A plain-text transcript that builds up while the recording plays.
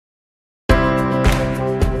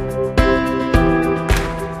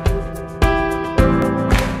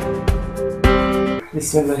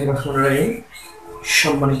বিসমিল্লাহির রহমানির রহিম।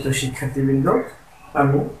 সম্মানিত শিক্ষার্থীবৃন্দ,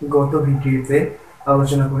 আমি গত ভিডিওতে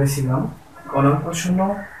আলোচনা করেছিলাম গণন প্রশ্ন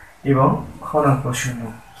এবং খনন প্রশ্ন।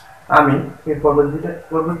 আমি এর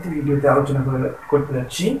পরবর্তী ভিডিওতে আলোচনা করতে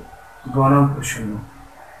যাচ্ছি গণন প্রশ্ন।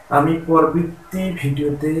 আমি পরবর্তী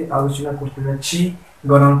ভিডিওতে আলোচনা করতে যাচ্ছি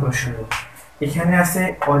গণন প্রশ্ন। এখানে আছে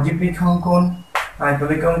অজীবরেখ অঙ্কন,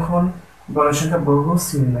 আয়তলেখ অঙ্কন, গণসংখ্যা বহুভুজ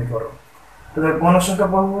নির্ণয় করো। তাহলে গণসংখ্যা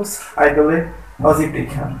বহুভুজ, আয়তলেখ, অজীব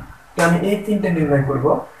রেখা, তো আমি এই তিনটে নির্ণয় করব।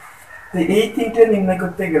 তো এই তিনটে নির্ণয়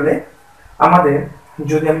করতে গেলে আমাদের,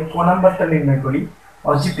 যদি আমি ক নাম্বারটা নির্ণয় করি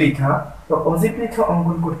অজীব রেখা, তো অজীব রেখা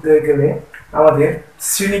অঙ্কন করতে গেলে আমাদের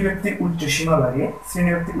শ্রেণীব্যাপ্তির উচ্চসীমা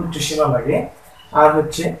লাগে, আর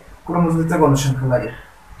হচ্ছে ক্রমযুক্ত গণসংখ্যা লাগে।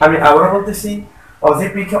 আমি আবারও বলতেছি,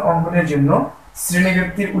 অজীব রেখা অঙ্কনের জন্য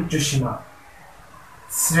শ্রেণীব্যাপ্তির উচ্চসীমা,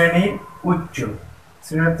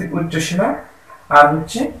 শ্রেণীব্যাপ্তির উচ্চসীমা, আর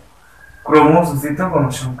হচ্ছে ক্রমযোজিত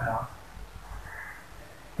গণসংখ্যা।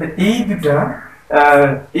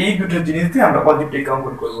 এই দুটো জিনিস দিয়ে আমরা অজীব রেখা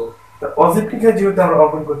অঙ্কন করব। তো অজীব রেখা যেহেতু আমরা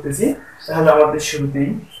অঙ্কন করতেছি, তাহলে আমাদের শুরুতেই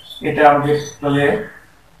এটা আমাদের তাহলে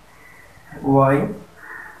y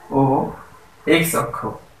ও x অক্ষ।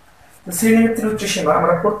 তো শ্রেণীব্যাপ্তির উচ্চসীমা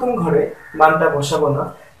আমরা প্রথম ঘরে মানটা বসাবো না,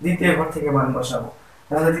 দ্বিতীয় ঘর থেকে মান বসাবো।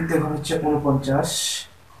 তাহলে দ্বিতীয় ঘর হচ্ছে 49,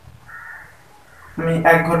 আমি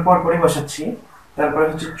এক ঘর পর পরই বসাচ্ছি। তারপরে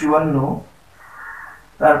হচ্ছে 54,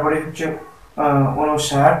 তারপরে হচ্ছে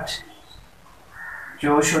 59,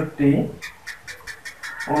 64,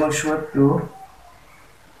 69,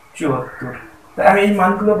 74। তাই আমি এই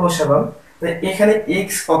মানগুলো বসালাম। তাই এখানে x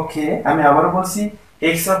অক্ষে, আমি আবারও বলছি,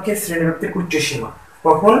 x অক্ষে শ্রেণীব্যাপ্তির উচ্চসীমা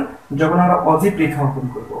কখন, যখন আমরা অজীব রেখা অঙ্কন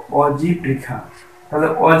করব। অজীব রেখা, তাহলে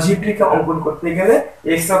অজীব রেখা অঙ্কন করতে গেলে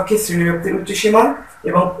x অক্ষে শ্রেণীব্যাপ্তির উচ্চসীমা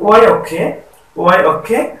এবং y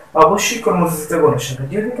অক্ষে অবশ্যই ক্রমযোজিত গণসংখ্যা।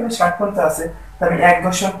 যেহেতু এখানে 60 পর্যন্ত আছে, আমি 1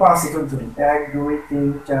 ঘর্ষণ 5 একক ধরি, 1 2 3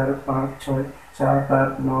 4 5 6 7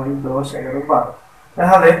 8 9 10 11 12।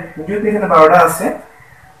 তাহলে যেহেতু এখানে 12টা আছে,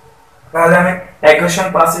 তাহলে আমি 1 ঘর্ষণ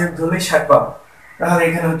 5 একক ধরলেই 60 পাবো। তাহলে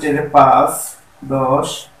এখানে হচ্ছে যে 5 10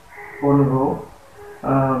 15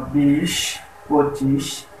 20 25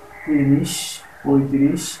 30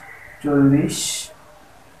 35 40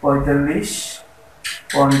 45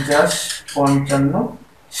 50 55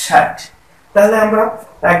 60। তাহলে আমরা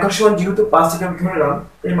 1 ঘর্ষণ যেহেতু 5 একক ধরলাম,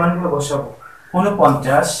 এই মানগুলো বসাবো।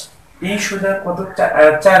 49, এই সোজা কত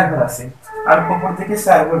 4 ঘর আছে, আর উপর থেকে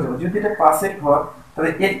 4 ঘর যাবো। যদি এটা 5 এর ঘর,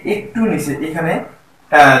 তাহলে এর একটু নিচে এখানে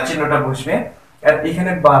চিহ্নটা বসবে। আর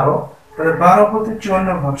এখানে 12, তাহলে 12 বলতে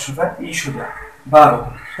 54 ঘর সোজা, এই সোজা 12।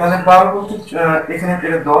 তাহলে 12 বলতে এখানে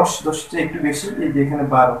 10 চেয়ে একটু বেশি, এই যে এখানে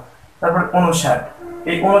 12। তারপর 59,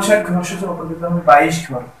 এই 59 ঘর সোজা উপর দিতে হবে 22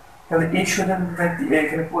 ঘর। তাহলে এই সোজা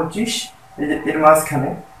এখানে 25, এই যে এর মাঝখানে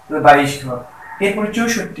 22 ঘর। এরপরে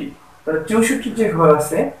 64, তাহলে 64 যে ঘর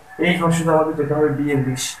আছে, এই ঘর সোজা আমাদের যেতে হবে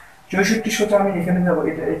 42। 64 সোজা আমি এখানে যাব,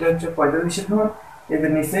 এটা হচ্ছে 45 এর ঘর,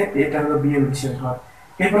 এদের নিচে এটা হলো 42 এর ঘর।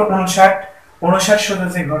 এরপর 59 সোজা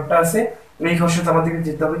যে ঘরটা আছে, এই ঘর সোজা আমাদেরকে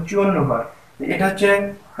যেতে হবে 54 ঘর। এটা হচ্ছে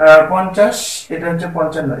 50, এটা হচ্ছে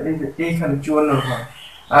 55, এই যে এইখানে 54 ঘর।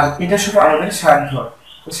 আর এটা শুধু আমাদের 60 ঘর।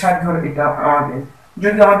 তো 60 ঘর এটা আমাদের,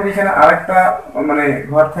 যদি আমাদের এখানে আরেকটা মানে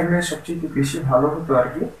ঘর থাকলে সবচেয়ে বেশি ভালো হতো আর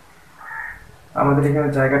কি। আমাদের এখানে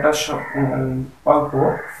জায়গাটা অল্প,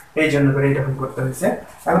 এই জন্য করে এরকম করতে হয়েছে।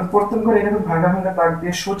 এখন প্রথম করে এরকম ভাঙা দাগ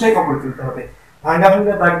দিয়ে সোজাই উপরে তুলতে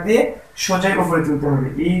হবে,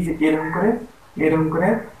 এই যে এরকম করে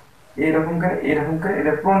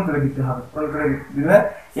এটা প্রণ করে দিতে হবে। প্রণ করে দিলে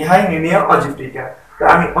ইহাই নির্ণয় অজীব রেখা। তো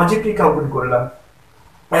আমি অজীব রেখা অঙ্কন করলাম।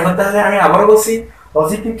 এখন তাহলে আমি আবারও বলছি,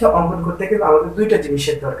 অজীব রেখা অঙ্কন করতে গেলে আমাদের দুইটা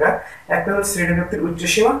জিনিসের দরকার। একটা হলো শ্রেণীব্যাপ্তির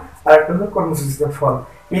উচ্চসীমা, আর একটা হলো কর্মসূচিত ফল।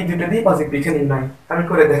 এই দুটো দিয়ে অজীব রেখা নির্ণয় আমি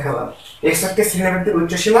করে দেখালাম। x অক্ষে শ্রেণীব্যাপ্তির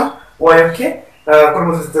উচ্চসীমা, y অক্ষে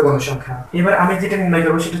কর্মসূচিত গণসংখ্যা। এবার আমি যেটা নির্ণয়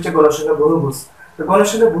করবো সেটা হচ্ছে গণসংখ্যা বহুভুজ। তো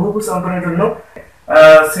গণসংখ্যা বহুভুজ অঙ্কনের জন্য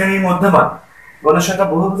শ্রেণীর মধ্যমান, গণসংখ্যা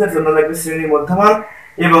বহুভুজের জন্য লাগবে শ্রেণীর মধ্যমান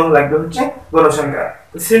এবং লাগবে হচ্ছে গণসংখ্যা।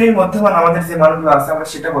 তো শ্রেণীর মধ্যমান আমাদের যে মানগুলো আছে আমরা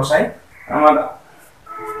সেটা বসাই। আমার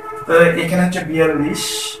তো এখানে হচ্ছে 42,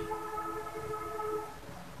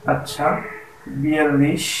 আচ্ছা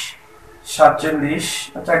 42, 47,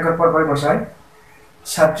 আচ্ছা একবার পর বসাই,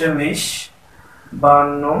 47,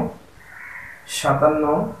 52,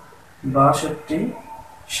 57, 62,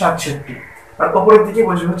 67। আর উপরের দিকে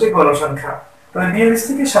বসবে হচ্ছে গণসংখ্যা। তাহলে 42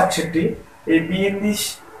 থেকে 67, এই 42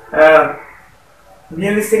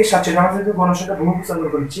 থেকে 67 আমরা যেহেতু গণসংখ্যা বহুভুজ অঙ্কন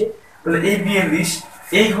করছি, তাহলে এই 42,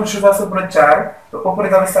 এই ঘর সোজা আছে উপরে 4, তো উপরে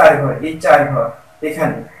যাবে 4 ঘর, এই 4 ঘর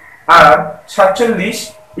এখানে। আর 47,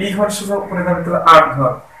 এই ঘর সোজা উপরে যাবে তাহলে 8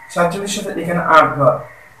 ঘর, 47 সোজা এখানে 8 ঘর।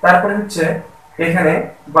 তারপরে হচ্ছে এখানে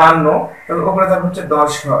 52, তাহলে উপরে যাবে হচ্ছে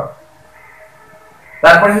 10 ঘর।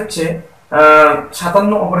 তারপরে হচ্ছে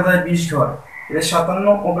 57 উপরে যাবে 20 ঘর, এটা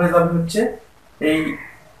 57 উপরে যাবে হচ্ছে এই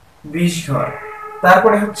 20 ঘর।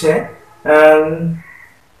 তারপরে হচ্ছে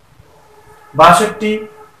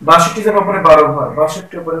 62 যাবে উপরে 12 ঘর,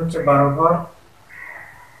 62 উপরে হচ্ছে 12 ঘর,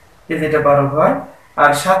 এই যেটা 12 ঘর।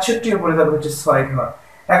 আর 67 উপরে যাবে হচ্ছে 6 ঘর।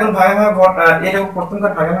 এখন ভাগে ভাগে এরকম প্রথম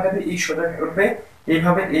ঘর ভাগে ভাগে দিয়ে এই সোজা করবে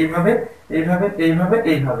এইভাবে এইভাবে এইভাবে এইভাবে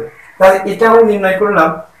এইভাবে। তাহলে এটা আমরা নির্ণয় করলাম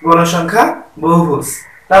গণসংখ্যা বহুভুজ।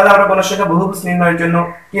 তাহলে আমরা গণসংখ্যা বহুভুজ নির্ণয়ের জন্য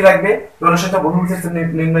কি লাগবে? গণসংখ্যা বহুভুজের জন্য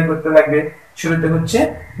নির্ণয় করতে লাগবে শুরুতে হচ্ছে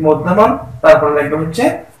মধ্যমান, তারপর লাগবে হচ্ছে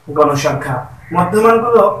গণসংখ্যা।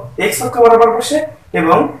 মধ্যমানগুলো x অক্ষ বরাবর বসে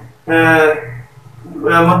এবং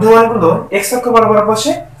মধ্যমানগুলো x অক্ষ বরাবর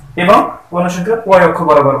বসে এবং গণসংখ্যা y অক্ষ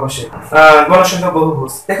বরাবর বসে। গণসংখ্যা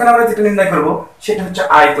বহুভুজ। এখন আমরা যেটা নির্ণয় করব সেটা হচ্ছে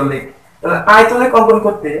আয়তলেখ। তাহলে আয়তলেখ অঙ্কন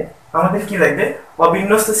করতে আমাদের কি লাগবে?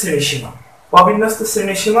 অবিন্যস্ত শ্রেণীসীমা, অবিন্যস্ত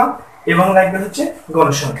শ্রেণীসীমা এবং লাগবে হচ্ছে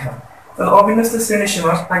গণসংখ্যা। তাহলে অবিন্যস্ত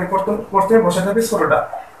শ্রেণীসীমা আগে প্রথমে বসাতে হবে ছোটটা,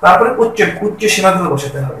 তারপরে উচ্চ সীমাগুলো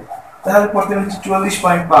বসাতে হবে। তাহলে প্রথমে হচ্ছে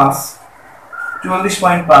 44.5,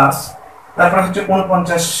 44.5, তারপরে হচ্ছে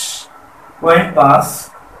 49.5,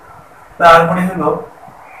 তারপরে হলো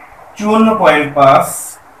 54.5,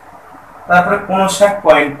 তারপরে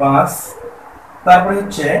 59.5, তারপরে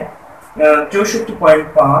হচ্ছে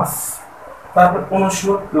 64.5, তারপরে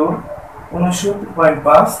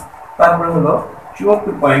 69.5, তারপরে হলো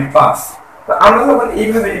 74.5। তো আমরা যখন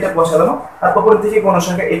এইভাবে এটা বসালাম আর উপরের দিকে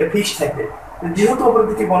গণসংখ্যা এটা ফিক্সড থাকবে, যেহেতু উপরের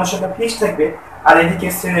দিকে গণসংখ্যা ফিক্সড থাকবে আর এদিকে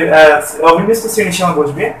অবিন্যস্ত শ্রেণীসীমা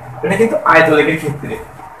বসবে, এটা কিন্তু আয়তলেখের ক্ষেত্রে।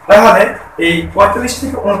 তাহলে এই 45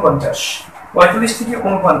 থেকে 49, 45 থেকে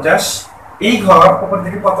 49 এই ঘর উপর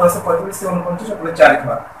দিকে কত আছে? 45 থেকে 49 উপরে 4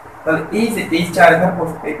 ঘর। তাহলে এই যে এই 4 ঘর,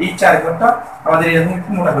 এই 4 ঘরটা আমাদের এরকম একটু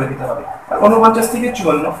মোটা করে দিতে হবে। আর 49 থেকে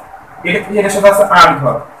 54 এটা সাথে আছে 8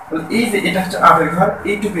 ঘর। তাহলে এই যে এটা হচ্ছে 8 এর ঘর,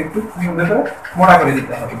 এইটুকু একটু মোটা করে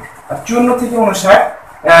দিতে হবে। আর 54 থেকে 59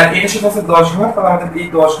 এটার সাথে আছে 10 ঘর, তাহলে আমাদের এই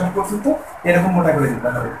 10 ঘর পর্যন্ত এরকম মোটা করে দিতে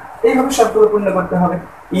হবে। এইভাবে সবগুলো পূর্ণ করতে হবে।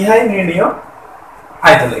 ইহাই নির্ণয়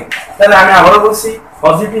আয়তলেখ। তাহলে আমি আবারও বলছি,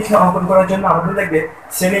 অবজেক্টিভ অঙ্কন করার জন্য আমাদের লাগবে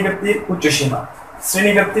শ্রেণীব্যাপ্তির উচ্চসীমা,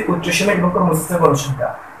 শ্রেণীব্যাপ্তির উচ্চসীমা এবং কর্মসূচির গণসংখ্যা।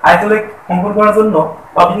 আয়তলেখ অঙ্কন করার জন্য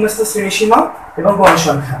অবিন্যস্ত শ্রেণীসীমা এবং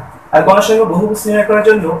গণসংখ্যা। আর গণসংখ্যা বহুভুজ নির্ণয় করার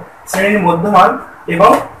জন্য শ্রেণীর মধ্যমান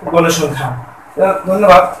এবং গণসংখ্যা।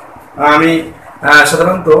 ধন্যবাদ। আমি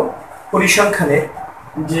সাধারণত পরিসংখ্যানে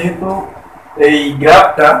যেহেতু এই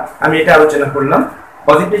গ্রাফটা আমি এটা আলোচনা করলাম,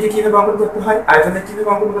 অধিকটিকে কিভাবে অঙ্কন করতে হয়, আয়তলেখ কিভাবে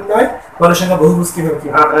অঙ্কন করতে হয়, গণসংখ্যা বহুভুজ কিভাবে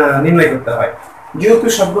নির্ণয় করতে হয়। যেহেতু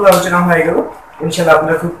সবগুলো আলোচনা হয়ে গেল, ইনশাআল্লাহ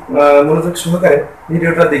আপনারা খুব মনোযোগ সহকারে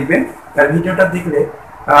ভিডিওটা দেখবেন। আর ভিডিওটা দেখলে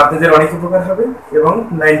আপনাদের অনেক উপকার হবে এবং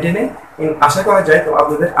 9, 10-এ আশা করা যায় তো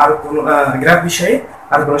আপনাদের আর কোনো গ্রাফ বিষয়ে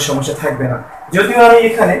আর কোনো সমস্যা থাকবে না। যদিও আমি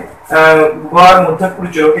এখানে গড়, মধ্যক,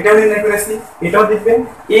 পরিচয় এটাও নির্ণয় করেছি, এটাও দেখবেন।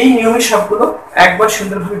 এই নিয়মের সবগুলো একবার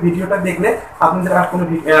সুন্দরভাবে ভিডিওটা দেখলে আপনাদের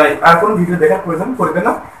আর কোনো ভিডিও দেখার প্রয়োজন পড়বে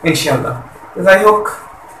না ইনশাআল্লাহ। তো যাই হোক,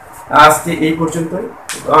 আজকে এই পর্যন্তই।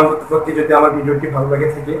 অন্তত যদি আমার ভিডিওটি ভালো লাগে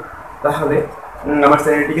থাকে তাহলে আমার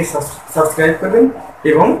চ্যানেলটিকে সাবস্ক্রাইব করবেন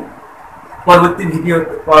এবং পরবর্তী ভিডিও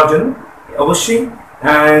পাওয়ার জন্য অবশ্যই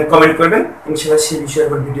কমেন্ট করবেন। ইনশাআল্লাহ সেই বিষয়ে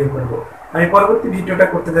আবার ভিডিও করব। আমি পরবর্তী ভিডিওটা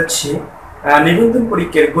করতে যাচ্ছি নিবন্ধন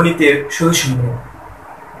পরীক্ষার গণিতের সলিউশন নিয়ে।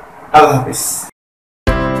 আল্লাহ হাফেজ।